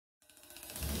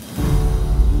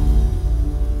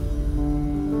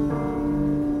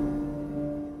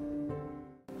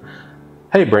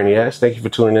Hey Brainiacs, thank you for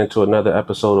tuning in to another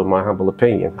episode of My Humble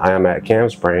Opinion. I am at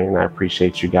Cam's Brain and I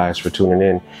appreciate you guys for tuning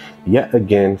in yet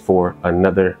again for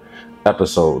another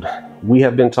episode. We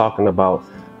have been talking about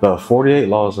the 48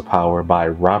 Laws of Power by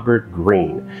Robert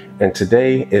Greene, and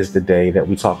today is the day that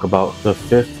we talk about the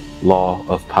fifth law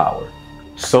of power.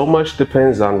 So much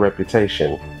depends on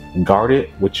reputation. Guard it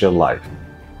with your life.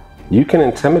 You can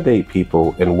intimidate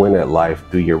people and win at life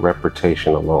through your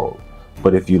reputation alone.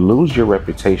 But if you lose your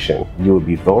reputation, you will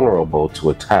be vulnerable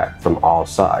to attack from all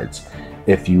sides.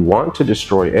 If you want to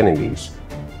destroy enemies,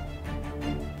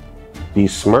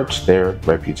 besmirch their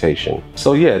reputation.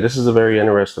 So yeah, this is a very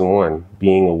interesting one.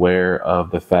 Being aware of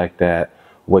the fact that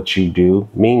what you do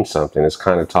means something. It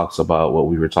kind of talks about what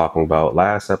we were talking about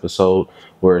last episode,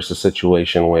 where it's a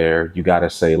situation where you got to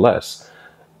say less.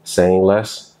 Saying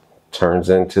less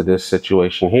turns into this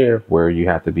situation here where you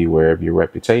have to be aware of your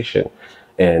reputation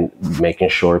and making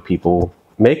sure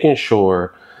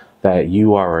that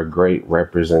you are a great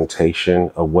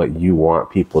representation of what you want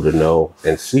people to know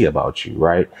and see about you,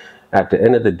 right? At the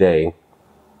end of the day,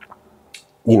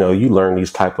 you learn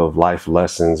these type of life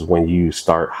lessons when you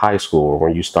start high school, or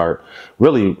when you start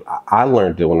really, I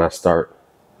learned it when I start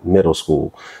middle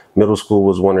school. Middle school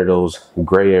was one of those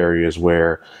gray areas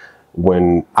where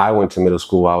when I went to middle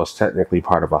school, I was technically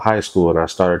part of a high school, and I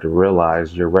started to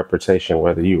realize your reputation,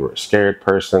 whether you were a scared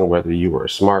person, whether you were a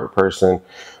smart person,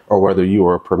 or whether you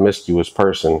were a promiscuous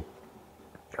person.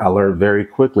 I learned very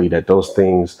quickly that those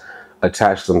things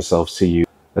attach themselves to you,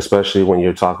 especially when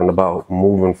you're talking about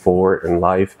moving forward in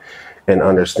life and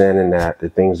understanding that the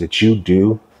things that you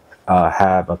do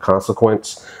have a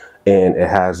consequence, and it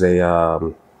has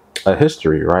a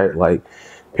history, right? Like,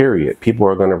 period. People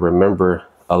are going to remember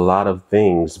a lot of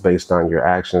things based on your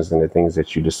actions and the things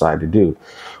that you decide to do.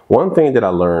 One thing that I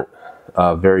learned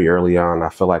very early on, I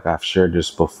feel like I've shared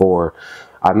this before.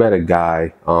 I met a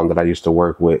guy that I used to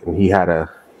work with, and me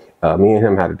and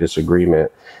him had a disagreement,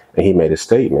 and he made a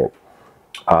statement.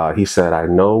 He said, "I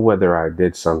know whether I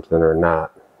did something or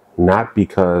not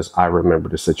because I remember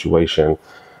the situation,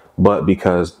 but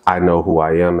because I know who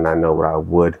I am and I know what I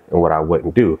would and what I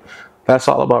wouldn't do." That's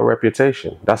all about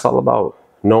reputation. That's all about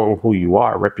knowing who you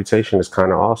are. Reputation is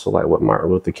kind of also like what Martin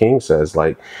Luther King says,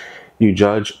 like, you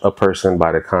judge a person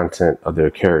by the content of their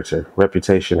character.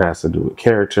 Reputation has to do with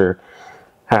character,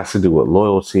 has to do with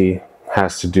loyalty,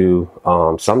 has to do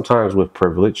sometimes with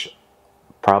privilege,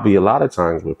 probably a lot of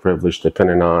times with privilege,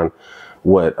 depending on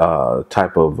what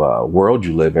type of world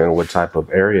you live in, what type of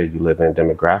area you live in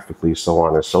demographically, so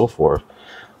on and so forth.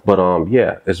 But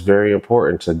yeah, it's very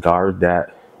important to guard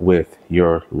that with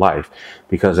your life,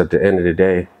 because at the end of the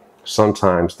day,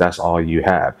 sometimes that's all you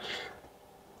have.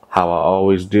 How I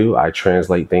always do, I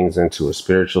translate things into a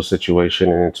spiritual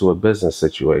situation and into a business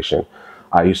situation.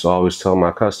 I used to always tell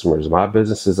my customers, my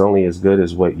business is only as good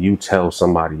as what you tell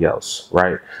somebody else,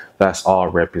 right? That's all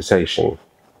reputation.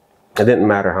 It didn't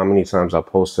matter how many times I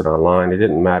posted online. It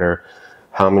didn't matter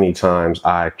how many times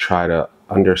I try to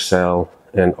undersell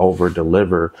and over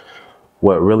deliver.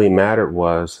 What really mattered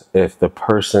was if the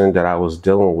person that I was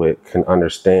dealing with can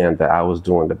understand that I was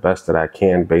doing the best that I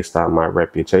can based on my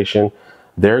reputation,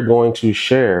 they're going to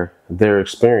share their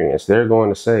experience. They're going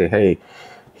to say, "Hey,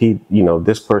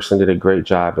 this person did a great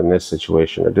job in this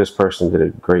situation, or this person did a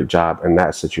great job in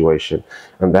that situation."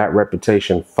 And that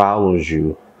reputation follows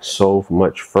you so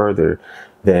much further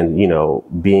than,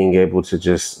 being able to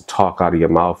just talk out of your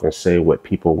mouth and say what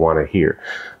people want to hear.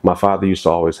 My father used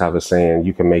to always have a saying,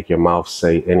 you can make your mouth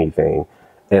say anything.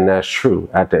 And that's true.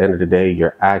 At the end of the day,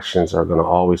 your actions are going to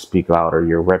always speak louder.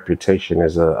 Your reputation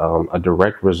is a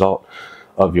direct result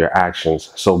of your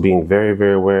actions. So being very,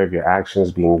 very aware of your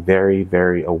actions, being very,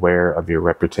 very aware of your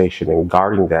reputation, and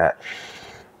guarding that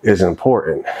is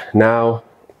important. Now,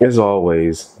 as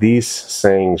always, these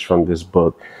sayings from this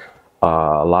book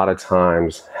a lot of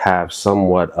times have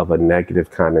somewhat of a negative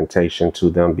connotation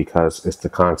to them, because it's the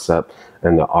concept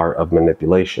and the art of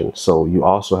manipulation. So you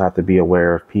also have to be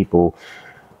aware of people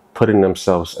putting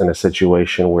themselves in a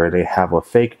situation where they have a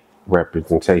fake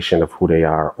representation of who they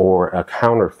are, or a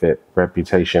counterfeit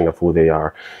reputation of who they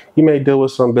are. You may deal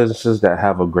with some businesses that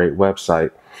have a great website,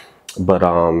 but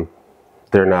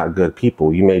they're not good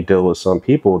people. You may deal with some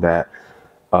people that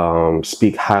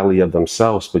speak highly of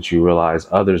themselves, but you realize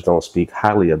others don't speak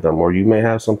highly of them. Or you may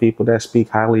have some people that speak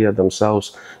highly of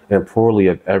themselves and poorly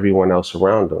of everyone else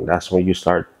around them. That's when you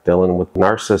start dealing with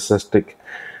narcissistic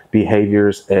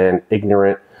behaviors and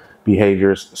ignorant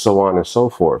behaviors, so on and so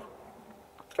forth.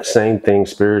 Same thing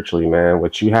spiritually, man.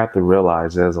 What you have to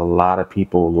realize is a lot of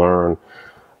people learn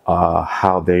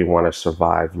how they want to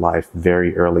survive life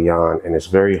very early on, and it's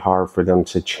very hard for them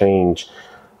to change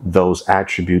those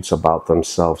attributes about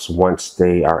themselves once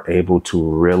they are able to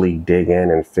really dig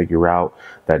in and figure out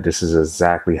that this is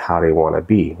exactly how they want to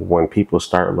be. When people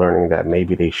start learning that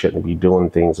maybe they shouldn't be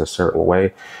doing things a certain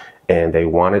way and they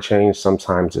want to change,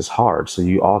 sometimes it's hard. So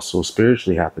you also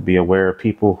spiritually have to be aware of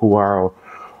people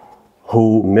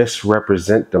who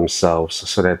misrepresent themselves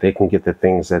so that they can get the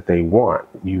things that they want.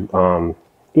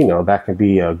 That can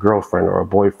be a girlfriend or a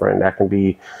boyfriend. That can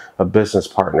be a business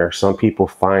partner. Some people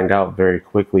find out very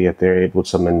quickly if they're able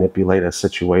to manipulate a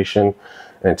situation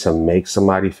and to make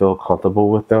somebody feel comfortable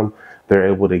with them. They're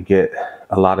able to get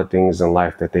a lot of things in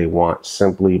life that they want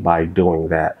simply by doing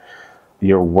that.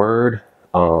 Your word,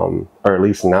 or at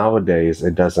least nowadays,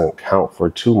 it doesn't count for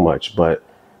too much, but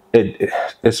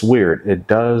it's weird. It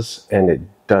does and it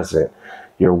doesn't.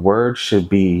 Your word should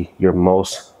be your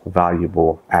most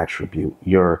valuable attribute.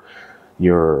 Your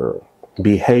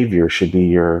behavior should be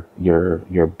your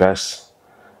best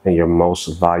and your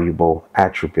most valuable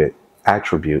attribute.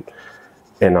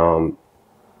 And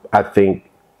I think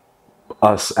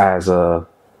us as a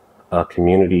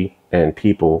community and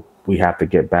people, we have to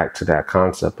get back to that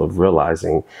concept of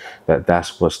realizing that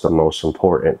that's what's the most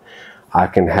important. I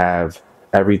can have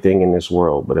everything in this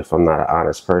world, but if I'm not an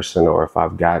honest person, or if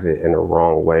I've got it in a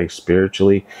wrong way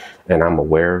spiritually, and I'm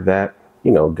aware of that,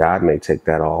 God may take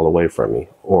that all away from me,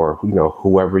 or,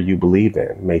 whoever you believe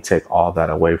in may take all that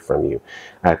away from you.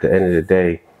 At the end of the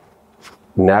day,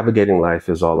 navigating life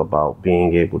is all about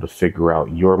being able to figure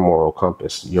out your moral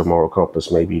compass. Your moral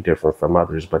compass may be different from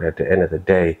others, but at the end of the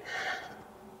day,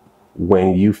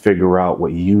 when you figure out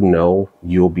what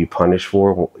you'll be punished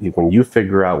for. When you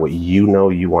figure out what you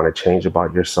want to change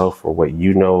about yourself, or what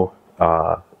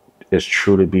is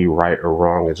true to be right or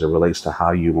wrong as it relates to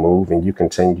how you move, and you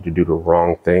continue to do the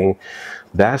wrong thing,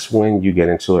 that's when you get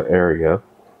into an area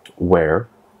where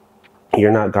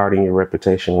you're not guarding your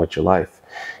reputation with your life.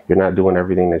 You're not doing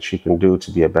everything that you can do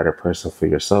to be a better person for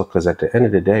yourself. Because at the end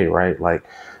of the day, right, like,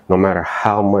 no matter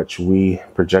how much we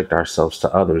project ourselves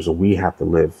to others, we have to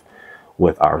live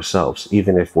with ourselves.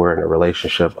 Even if we're in a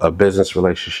relationship, a business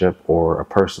relationship, or a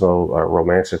personal or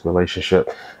romantic relationship,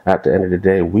 at the end of the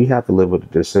day, we have to live with the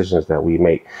decisions that we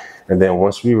make. And then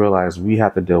once we realize we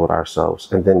have to deal with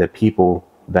ourselves, and then the people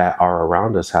that are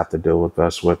around us have to deal with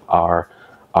us, with our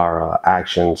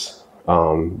actions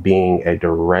being a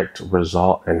direct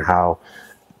result and how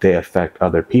they affect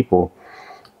other people,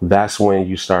 that's when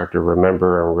you start to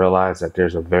remember and realize that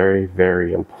there's a very,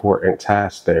 very important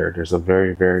task there. There's a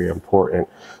very, very important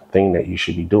thing that you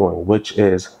should be doing, which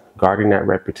is guarding that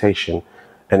reputation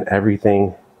and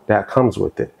everything that comes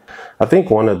with it. I think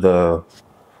one of the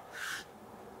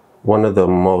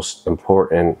most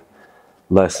important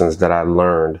lessons that I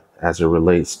learned as it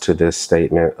relates to this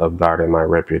statement of guarding my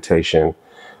reputation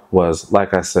was,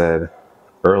 like I said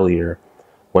earlier,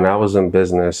 when I was in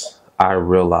business, I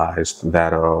realized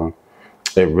that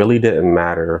it really didn't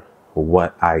matter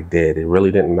what I did. It really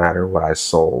didn't matter what I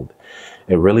sold.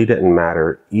 It really didn't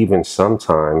matter even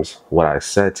sometimes what I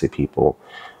said to people.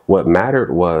 What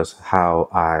mattered was how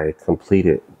I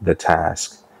completed the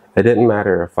task. It didn't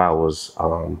matter if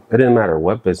it didn't matter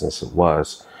what business it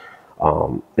was.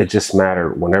 It just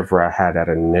mattered whenever I had that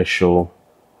initial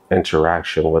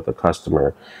interaction with a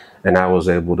customer, and I was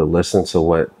able to listen to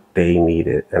what they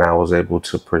needed, and I was able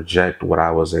to project what I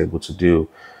was able to do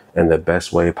in the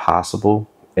best way possible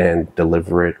and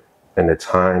deliver it in the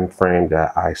time frame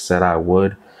that I said I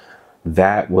would.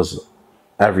 That was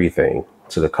everything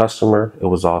to the customer. It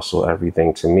was also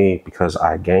everything to me, because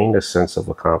I gained a sense of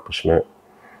accomplishment.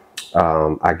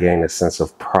 I gained a sense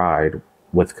of pride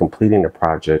with completing the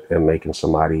project and making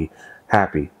somebody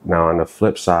happy. Now, on the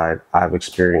flip side, I've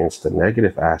experienced the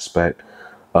negative aspect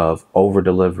of over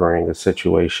delivering a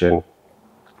situation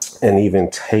and even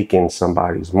taking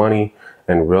somebody's money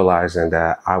and realizing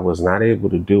that I was not able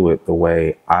to do it the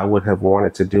way I would have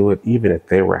wanted to do it, even if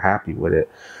they were happy with it.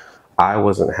 I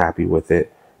wasn't happy with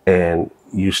it. And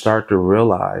you start to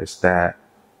realize that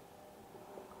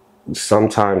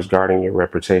sometimes guarding your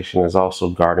reputation is also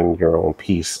guarding your own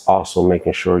peace, also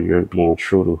making sure you're being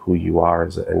true to who you are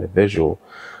as an individual.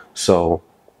 So,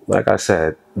 like I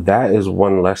said, that is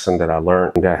one lesson that I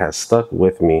learned that has stuck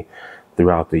with me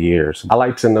throughout the years. I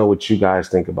like to know what you guys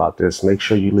think about this. Make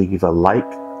sure you leave a like,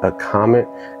 a comment,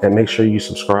 and make sure you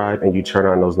subscribe and you turn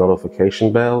on those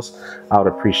notification bells. I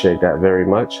would appreciate that very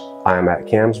much. I am at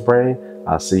Cam's Brain.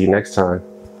 I'll see you next time.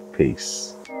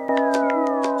 Peace.